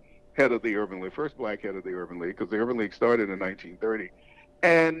first head of the Urban League, first Black head of the Urban League, because the Urban League started in 1930.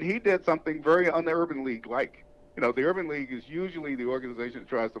 And he did something very un-Urban League-like. The Urban League is usually the organization that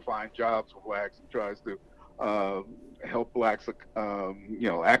tries to find jobs for Blacks and tries to help Blacks,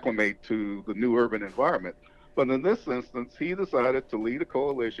 acclimate to the new urban environment. But in this instance, he decided to lead a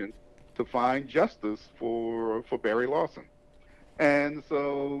coalition to find justice for Barry Lawson. And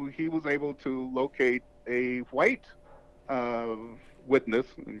so he was able to locate a white witness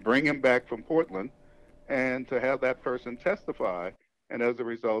and bring him back from Portland, and to have that person testify. And as a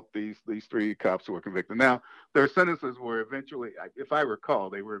result, these three cops were convicted. Now, their sentences were eventually, if I recall,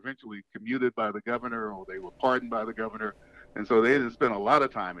 they were eventually commuted by the governor, or they were pardoned by the governor. And so they didn't spend a lot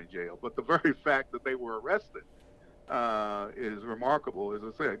of time in jail. But the very fact that they were arrested is remarkable, as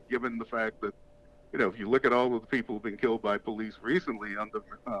I said, given the fact that, if you look at all of the people who've been killed by police recently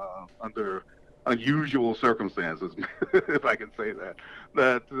under unusual circumstances, if I can say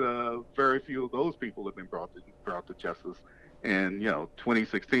that very few of those people have been brought to justice in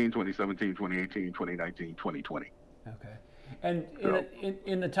 2016, 2017, 2018, 2019, 2020. Okay. And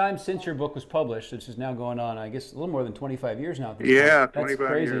in the time since your book was published, which is now going on, I guess, a little more than 25 years now. Yeah, 25 That's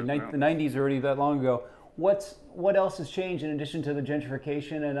crazy. years. The 90s already that long ago. What else has changed in addition to the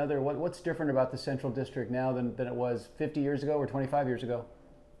gentrification and what's different about the Central District now than it was 50 years ago or 25 years ago?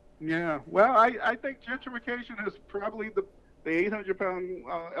 Yeah, well, I think gentrification is probably the 800-pound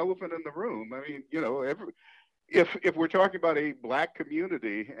elephant in the room. I mean, if we're talking about a Black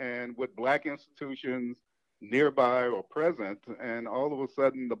community and with Black institutions nearby or present, and all of a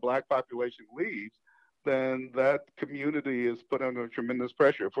sudden the Black population leaves, then that community is put under tremendous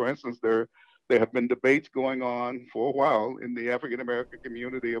pressure. For instance, there have been debates going on for a while in the African American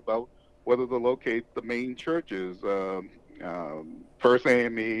community about whether to locate the main churches, First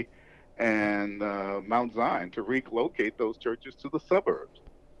AME and Mount Zion, to relocate those churches to the suburbs.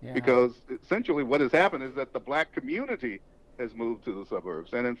 Yeah. Because essentially what has happened is that the Black community has moved to the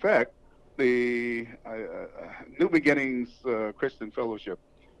suburbs. And in fact, the New Beginnings Christian Fellowship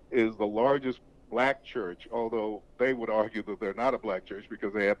is the largest Black church, although they would argue that they're not a Black church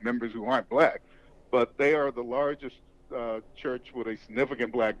because they have members who aren't Black. But they are the largest church with a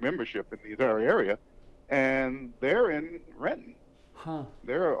significant Black membership in the entire area. And they're in Renton. Huh.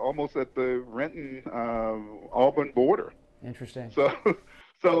 They're almost at the Renton-Auburn border. Interesting.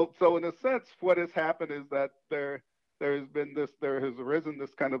 So in a sense, what has happened is that there there has arisen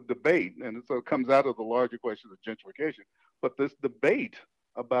this kind of debate, and so it comes out of the larger question of gentrification, but this debate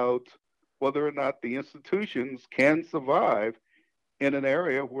about whether or not the institutions can survive in an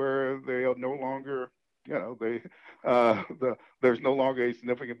area where they are no longer, there's no longer a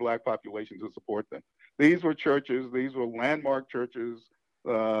significant Black population to support them. These were churches, these were landmark churches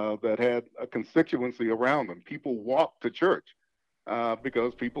that had a constituency around them. People walked to church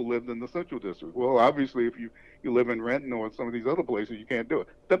because people lived in the Central District. Well, obviously, if you live in Renton or some of these other places, you can't do it.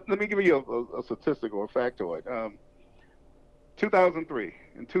 Let me give you a statistic or a factoid. 2003.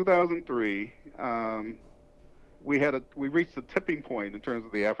 In 2003, we reached a tipping point in terms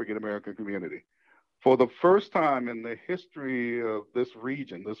of the African American community. For the first time in the history of this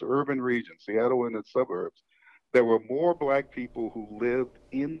region, this urban region, Seattle and its suburbs, there were more Black people who lived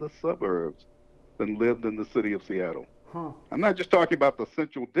in the suburbs than lived in the city of Seattle. Huh. I'm not just talking about the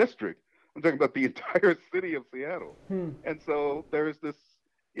Central District. I'm talking about the entire city of Seattle. And so there's this,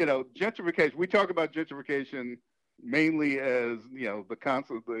 gentrification. We talk about gentrification mainly as, the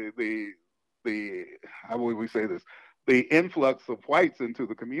concept, the how would we say this? The influx of whites into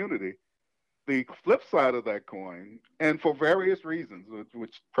the community. The flip side of that coin, and for various reasons,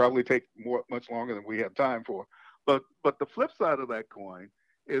 which probably take much longer than we have time for, but the flip side of that coin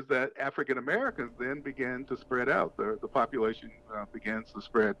is that African Americans then began to spread out. The population begins to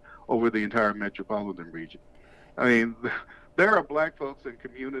spread over the entire metropolitan region. I mean, there are Black folks in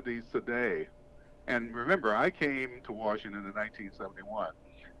communities today, and remember, I came to Washington in 1971,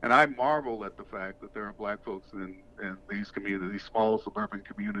 and I marvel at the fact that there are Black folks in these communities, small suburban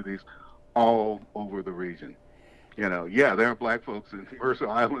communities, all over the region. There are Black folks in Mercer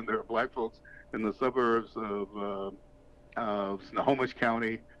Island. There are Black folks in the suburbs of Snohomish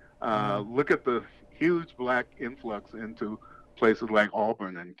County. Look at the huge Black influx into places like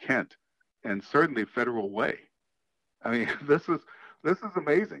Auburn and Kent, and certainly Federal Way. I mean, this is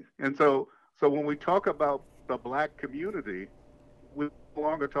amazing. And so when we talk about the Black community, we no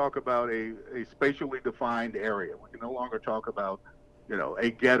longer talk about a spatially defined area. We can no longer talk about a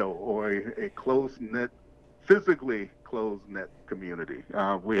ghetto or a close-knit, physically closed-knit community.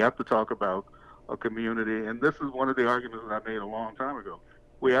 We have to talk about a community, and this is one of the arguments that I made a long time ago.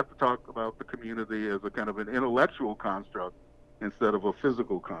 We have to talk about the community as a kind of an intellectual construct instead of a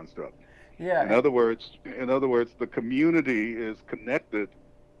physical construct. Yeah. In other words, the community is connected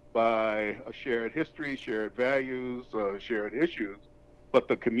by a shared history, shared values, shared issues, but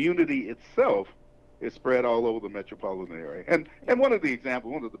the community itself is spread all over the metropolitan area. And one of the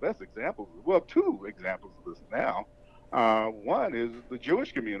best examples, well, two examples of this now. One is the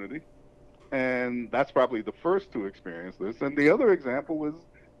Jewish community, and that's probably the first to experience this. And the other example is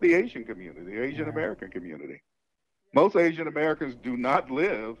the Asian community, the Asian American community. Most Asian Americans do not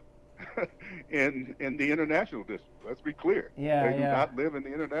live in the international district. Let's be clear. They do not live in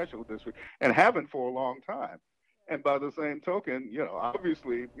the international district and haven't for a long time. And by the same token,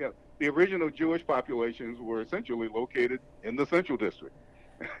 obviously, the original Jewish populations were essentially located in the Central District,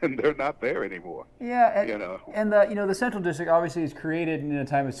 and they're not there anymore. Yeah, and the Central District obviously is created in a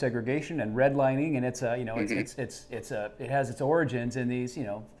time of segregation and redlining, and it has its origins in these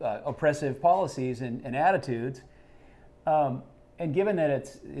oppressive policies and attitudes. And given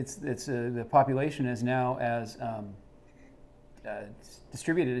that the population is now as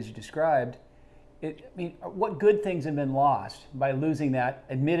distributed as you described, what good things have been lost by losing that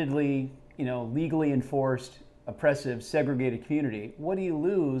admittedly, legally enforced, oppressive, segregated community? What do you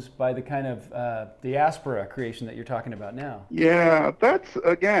lose by the kind of diaspora creation that you're talking about now? Yeah, that's,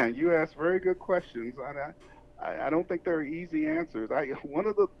 again, you ask very good questions. I don't think there are easy answers. One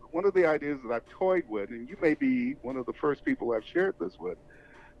of the ideas that I've toyed with, and you may be one of the first people I've shared this with,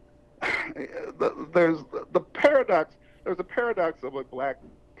 there's a paradox of a Black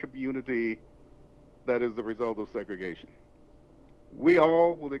community that is the result of segregation. We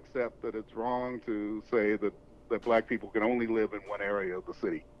all will accept that it's wrong to say that Black people can only live in one area of the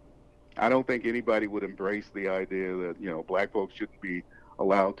city. I don't think anybody would embrace the idea that, Black folks shouldn't be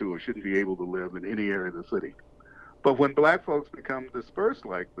allowed to or shouldn't be able to live in any area of the city. But when Black folks become dispersed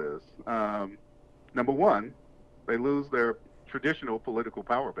like this, number one, they lose their traditional political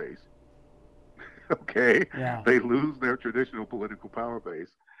power base. Okay? Yeah. They lose their traditional political power base.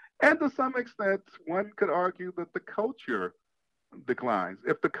 And to some extent, one could argue that the culture declines.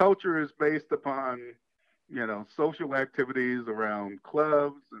 If the culture is based upon, social activities around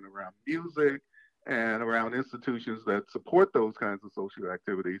clubs and around music and around institutions that support those kinds of social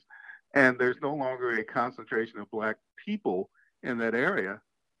activities, and there's no longer a concentration of Black people in that area,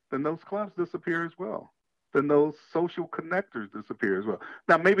 then those clubs disappear as well. then those social connectors disappear as well.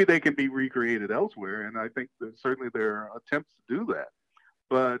 Now, maybe they can be recreated elsewhere, and I think that certainly there are attempts to do that.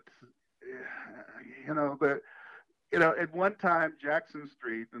 But that at one time Jackson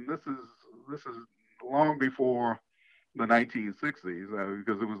Street, and this is long before the 1960s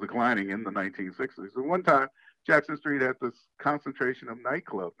because it was declining in the 1960s. At one time, Jackson Street had this concentration of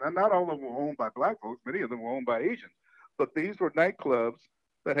nightclubs. Now, not all of them were owned by black folks. Many of them were owned by Asians. But these were nightclubs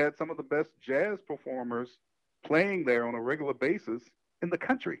that had some of the best jazz performers playing there on a regular basis in the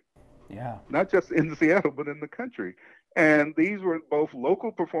country. Yeah. Not just in Seattle, but in the country. And these were both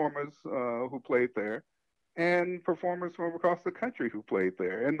local performers who played there and performers from across the country who played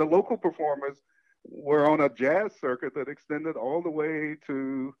there. And the local performers were on a jazz circuit that extended all the way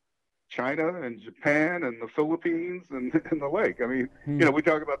to China and Japan and the Philippines and the like. I mean, we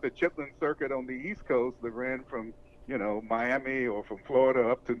talk about the Chitlin circuit on the East Coast that ran from, Miami or from Florida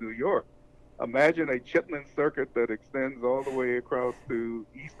up to New York. Imagine a Chitlin circuit that extends all the way across to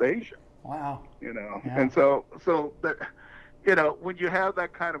East Asia. Wow. Yeah. And so that, when you have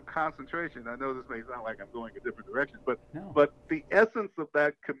that kind of concentration, I know this may sound like I'm going a different direction, but the essence of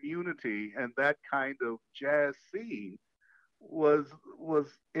that community and that kind of jazz scene was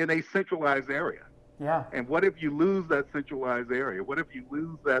in a centralized area. Yeah. And what if you lose that centralized area? What if you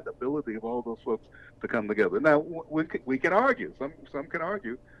lose that ability of all those folks to come together? Now, we can argue. Some can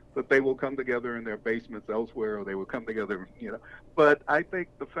argue that they will come together in their basements elsewhere, or they will come together, But I think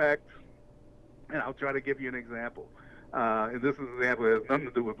the fact, and I'll try to give you an example. And this is an example that has nothing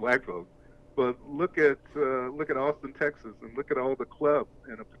to do with black folks. But look at Austin, Texas, and look at all the clubs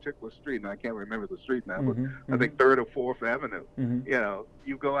in a particular street. And I can't remember the street now, but I think 3rd or 4th Avenue.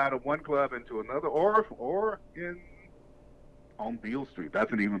 You go out of one club into another, or on Beale Street.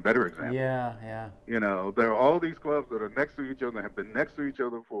 That's an even better example. Yeah. There are all these clubs that are next to each other, have been next to each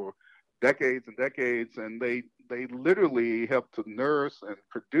other for decades and decades, and they literally help to nurse and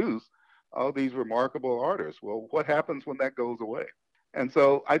produce all these remarkable artists. Well, what happens when that goes away? And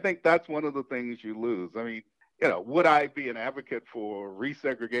so I think that's one of the things you lose. I mean, would I be an advocate for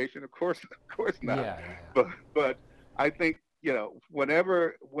resegregation? Of course not. Yeah. But I think,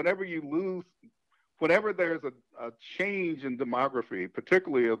 whenever you lose, whenever there's a change in demography,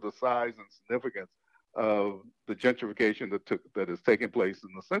 particularly of the size and significance of the gentrification that is taking place in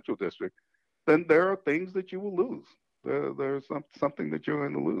the Central District, then there are things that you will lose. There's something that you're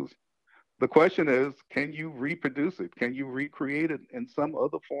going to lose. The question is, can you reproduce it? Can you recreate it in some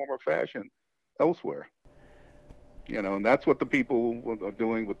other form or fashion elsewhere? And that's what the people are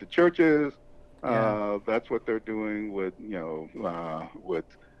doing with the churches. That's what they're doing with,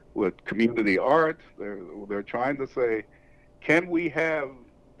 with community art. They're trying to say, can we have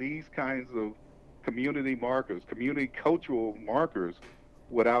these kinds of community markers, community cultural markers,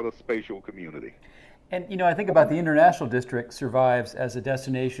 without a spatial community? And, I think about the International District survives as a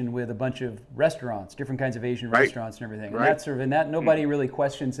destination with a bunch of restaurants, different kinds of Asian restaurants and everything. And that's nobody really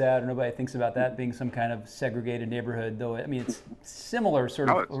questions that, or nobody thinks about that being some kind of segregated neighborhood, though, I mean, it's similar sort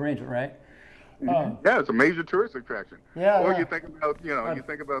of arrangement, right? Yeah, it's a major tourist attraction. Yeah. Or you think about, you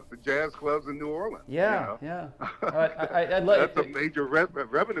think about the jazz clubs in New Orleans. Yeah. I'd like that's a major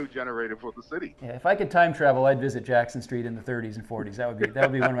revenue generator for the city. Yeah, if I could time travel, I'd visit Jackson Street in the 30s and 40s. That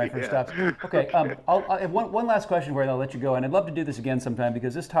would be one of my first stops. Okay. I'll have one last question for you, and I'll let you go. And I'd love to do this again sometime,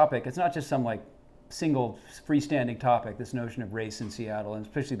 because this topic, it's not just some single freestanding topic, this notion of race in Seattle, and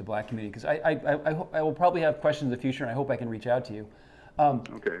especially the black community, because I will probably have questions in the future, and I hope I can reach out to you.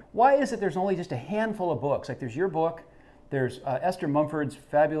 Why is it there's only just a handful of books? Like, there's your book, there's Esther Mumford's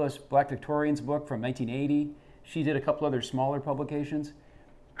fabulous Black Victorians book from 1980. She did a couple other smaller publications.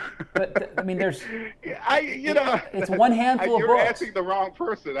 But I mean, there's, it's one handful of books. You're asking the wrong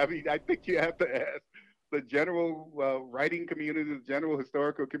person. I mean, I think you have to ask the general writing community, the general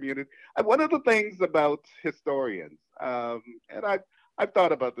historical community. One of the things about historians, and I've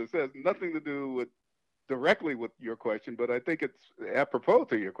thought about this, it has nothing to do directly with your question, but I think it's apropos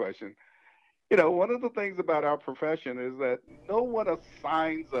to your question. One of the things about our profession is that no one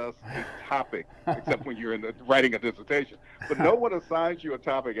assigns us a topic, except when you're writing a dissertation, but no one assigns you a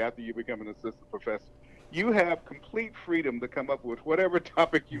topic after you become an assistant professor. You have complete freedom to come up with whatever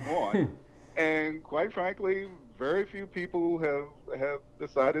topic you want. And quite frankly, very few people have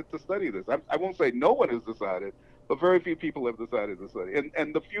decided to study this. I won't say no one has decided, but very few people have decided to study.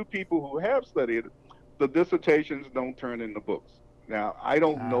 And the few people who have studied it, the dissertations don't turn into books. Now, I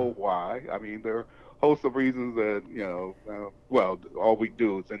don't know why. I mean, there are a host of reasons that, all we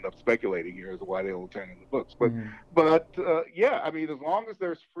do is end up speculating here as to why they don't turn into books. But I mean, as long as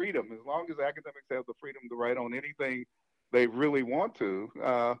there's freedom, as long as academics have the freedom to write on anything they really want to,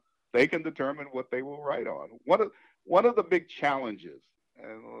 they can determine what they will write on. One of the big challenges,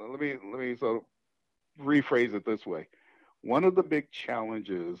 and let me sort of rephrase it this way. One of the big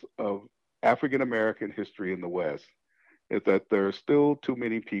challenges of African American history in the West is that there are still too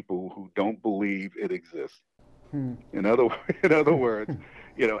many people who don't believe it exists. In other words,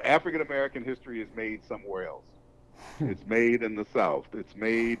 African American history is made somewhere else. It's made in the South. It's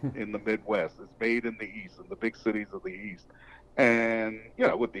made in the Midwest. It's made in the East, in the big cities of the East. And,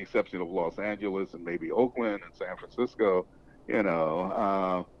 with the exception of Los Angeles and maybe Oakland and San Francisco,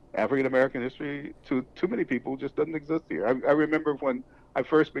 African American history to too many people just doesn't exist here. I remember when I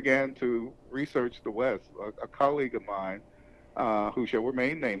first began to research the West, a colleague of mine, who shall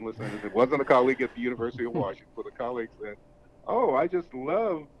remain nameless, and it wasn't a colleague at the University of Washington, but a colleague said, "Oh, I just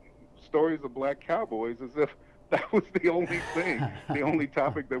love stories of black cowboys," as if that was the only thing, the only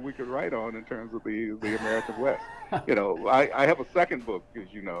topic that we could write on in terms of the American West. I have a second book,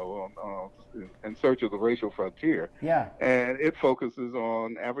 as you know, on In Search of the Racial Frontier. Yeah. And it focuses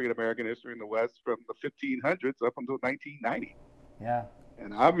on African American history in the West from the 1500s up until 1990. Yeah.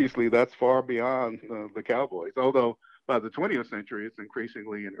 And obviously that's far beyond the cowboys, although by the 20th century, it's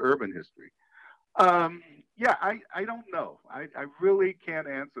increasingly in urban history. I don't know. I really can't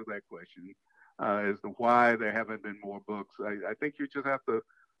answer that question as to why there haven't been more books. I think you just have to,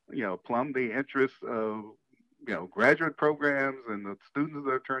 plumb the interests of, graduate programs and the students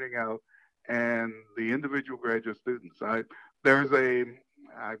that are turning out and the individual graduate students. I'll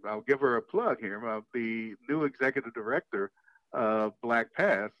give her a plug here. The new executive director of Black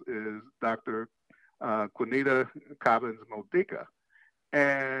Pass is Dr. Quintard Taylor,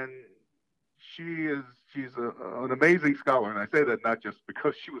 and she's an amazing scholar, and I say that not just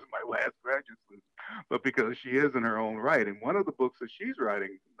because she was my last graduate student, but because she is in her own right. And one of the books that she's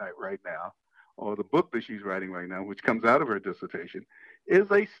writing right now, or the book that she's writing right now, which comes out of her dissertation, is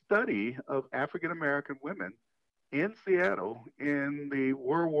a study of African American women in Seattle in the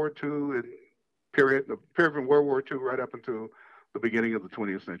World War II and period from World War II right up until the beginning of the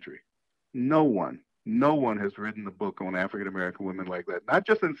 20th century. No one has written a book on African American women like that, not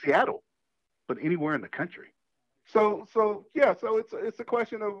just in Seattle, but anywhere in the country. So it's a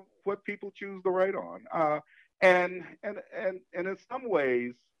question of what people choose to write on. And in some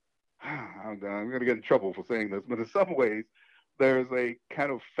ways, I'm going to get in trouble for saying this, but in some ways, there's a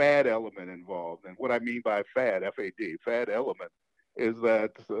kind of fad element involved. And what I mean by fad, F-A-D, fad element, is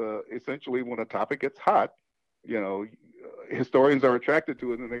that essentially when a topic gets hot, historians are attracted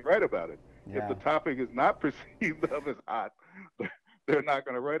to it and they write about it. Yeah. If the topic is not perceived of as hot, they're not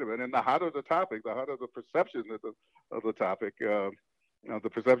going to write about it. And the hotter the topic, the hotter the perception of the topic, the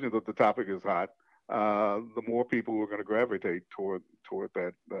perception that the topic is hot, the more people are going to gravitate toward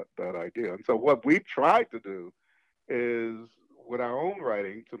that idea. And so what we've tried to do is, with our own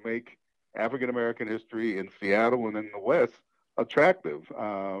writing, to make African American history in Seattle and in the West attractive.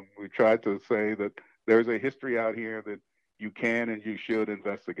 We tried to say that there's a history out here that you can and you should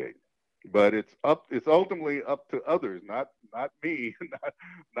investigate. But it's ultimately up to others, not me,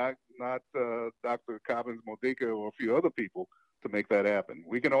 not Dr. Cobbins-Modica or a few other people to make that happen.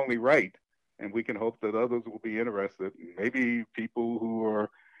 We can only write, and we can hope that others will be interested. Maybe people who are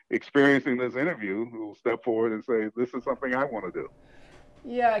experiencing this interview who will step forward and say, "This is something I want to do."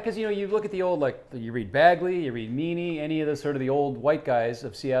 Yeah, because you look at the old, like you read Bagley, you read Meany, any of the sort of the old white guys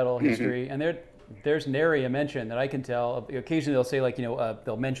of Seattle history, and there's nary a mention that I can tell. Occasionally they'll say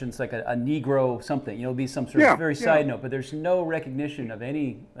they'll mention like a Negro something, it'll be some sort of very side note, but there's no recognition of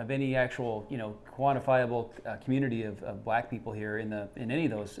any actual quantifiable community of black people here in any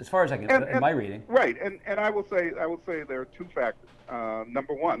of those, as far as I can in my reading. Right, and I will say there are two factors.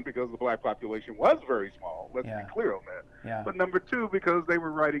 Number one, because the black population was very small. Let's be clear on that. Yeah. But number two, because they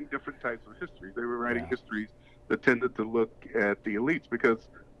were writing different types of histories. They were writing histories that tended to look at the elites, because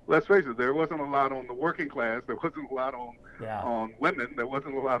let's face it, there wasn't a lot on the working class. There wasn't a lot on women. There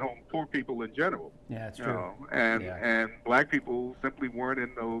wasn't a lot on poor people in general. Yeah, it's true. And black people simply weren't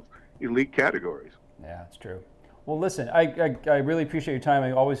in those elite categories. Yeah, it's true. Well, listen, I really appreciate your time.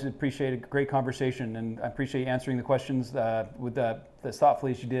 I always appreciate a great conversation, and I appreciate you answering the questions with as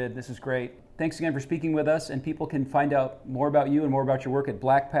thoughtfully as you did. This is great. Thanks again for speaking with us, and people can find out more about you and more about your work at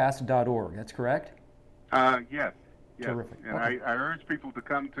blackpass.org. That's correct? Yes. Terrific. And I urge people to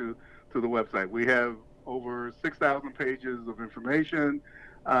come to the website. We have over 6,000 pages of information,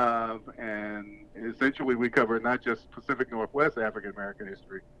 and essentially we cover not just Pacific Northwest African American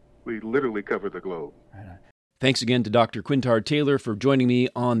history. We literally cover the globe. Right on. Thanks again to Dr. Quintard Taylor for joining me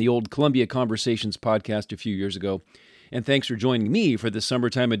on the old Columbia Conversations podcast a few years ago. And thanks for joining me for this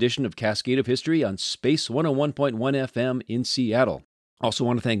summertime edition of Cascade of History on Space 101.1 FM in Seattle. Also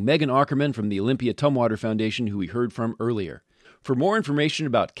want to thank Megan Ackerman from the Olympia Tumwater Foundation, who we heard from earlier. For more information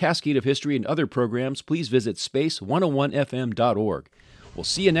about Cascade of History and other programs, please visit space101fm.org. We'll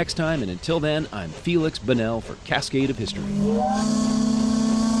see you next time, and until then, I'm Felix Bunnell for Cascade of History.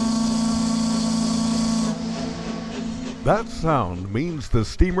 That sound means the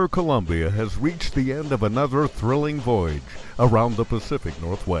steamer Columbia has reached the end of another thrilling voyage around the Pacific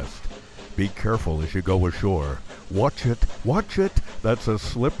Northwest. Be careful as you go ashore. Watch it, that's a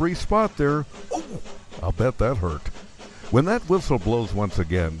slippery spot there. Oh, I'll bet that hurt. When that whistle blows once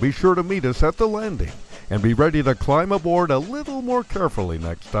again, be sure to meet us at the landing and be ready to climb aboard a little more carefully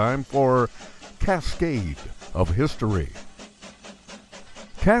next time for Cascade of History.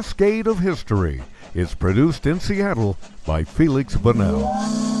 Cascade of History is produced in Seattle by Felix Bunnell.